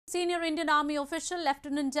Senior Indian Army official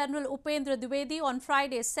Lieutenant General Upendra Dwivedi on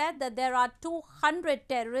Friday said that there are 200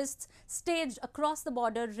 terrorists staged across the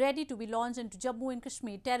border ready to be launched into Jammu and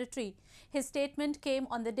Kashmir territory. His statement came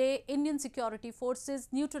on the day Indian security forces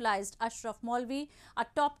neutralized Ashraf Maulvi, a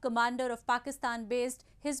top commander of Pakistan-based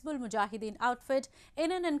Hizbul Mujahideen outfit,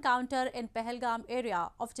 in an encounter in Pahalgam area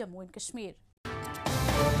of Jammu and Kashmir.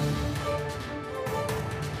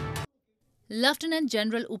 Lieutenant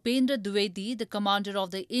General Upendra Dwivedi, the commander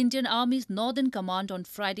of the Indian Army's Northern Command, on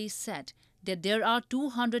Friday said that there are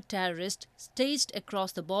 200 terrorists staged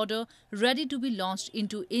across the border ready to be launched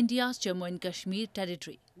into India's Jammu and Kashmir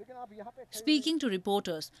territory. Speaking to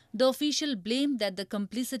reporters, the official blamed that the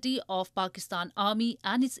complicity of Pakistan Army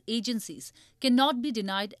and its agencies cannot be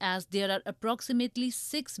denied, as there are approximately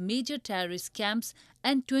 6 major terrorist camps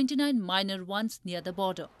and 29 minor ones near the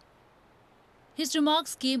border. His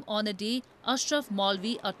remarks came on a day Ashraf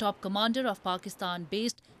Maulvi, a top commander of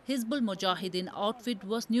Pakistan-based Hizbul Mujahideen outfit,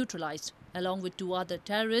 was neutralized, along with 2 other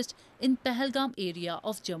terrorists in Pahalgam area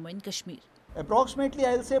of Jammu and Kashmir. Approximately,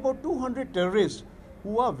 I'll say about 200 terrorists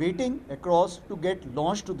who are waiting across to get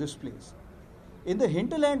launched to this place. In the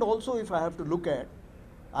hinterland also, if I have to look at,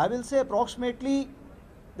 I will say approximately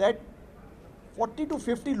that 40 to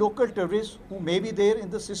 50 local terrorists who may be there in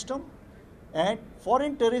the system. And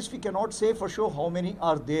foreign terrorists, we cannot say for sure how many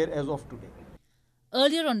are there as of today.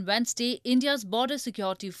 Earlier on Wednesday, India's border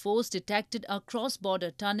security force detected a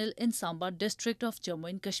cross-border tunnel in Samba district of Jammu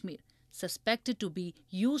and Kashmir, suspected to be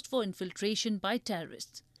used for infiltration by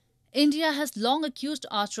terrorists. India has long accused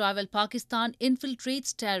arch-rival Pakistan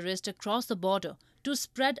infiltrates terrorists across the border to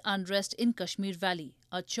spread unrest in Kashmir Valley,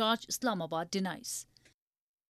 a charge Islamabad denies.